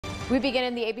We begin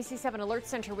in the ABC 7 Alert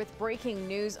Center with breaking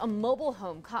news. A mobile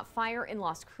home caught fire in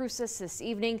Las Cruces this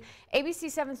evening. ABC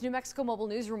 7's New Mexico mobile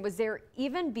newsroom was there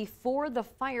even before the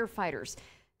firefighters.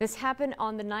 This happened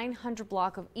on the 900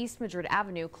 block of East Madrid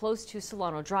Avenue, close to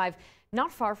Solano Drive, not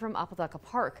far from Apodaca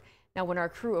Park. Now, when our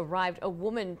crew arrived, a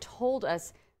woman told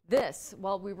us this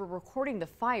while we were recording the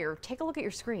fire. Take a look at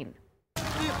your screen.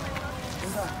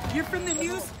 You're from the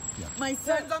news? Yeah. My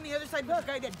son's on the other side with the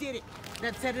guy that did it,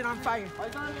 that set it on fire.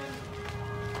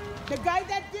 The guy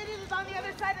that did it is on the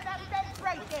other side of that fence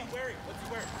right there. What's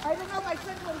he wearing? I don't know, my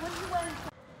son's wearing. What are you wearing?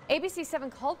 ABC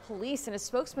 7 called police and a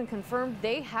spokesman confirmed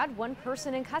they had one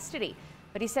person in custody,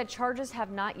 but he said charges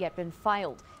have not yet been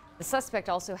filed. The suspect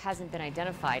also hasn't been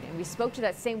identified, and we spoke to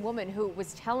that same woman who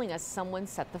was telling us someone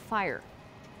set the fire.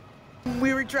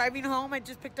 We were driving home. I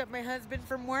just picked up my husband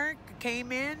from work,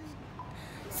 came in,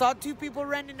 saw two people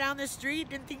running down the street,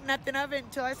 didn't think nothing of it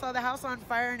until I saw the house on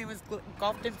fire and it was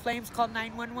engulfed in flames, called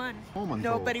 911.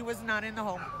 Nobody was not in the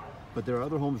home. But there are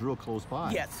other homes real close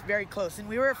by. Yes, very close. And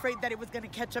we were afraid that it was going to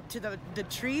catch up to the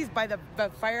trees by the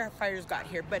firefighters got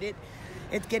here. But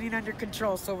it's getting under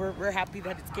control, so we're happy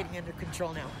that it's getting under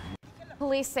control now.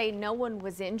 Police say no one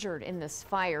was injured in this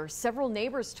fire. Several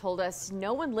neighbors told us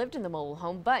no one lived in the mobile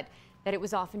home, but that it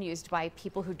was often used by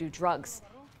people who do drugs.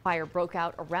 Fire broke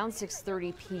out around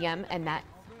 6:30 p.m. and that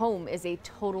home is a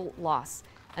total loss.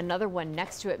 Another one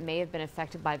next to it may have been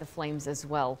affected by the flames as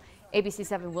well. ABC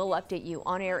 7 will update you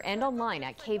on air and online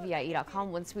at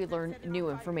kvie.com once we learn new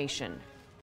information.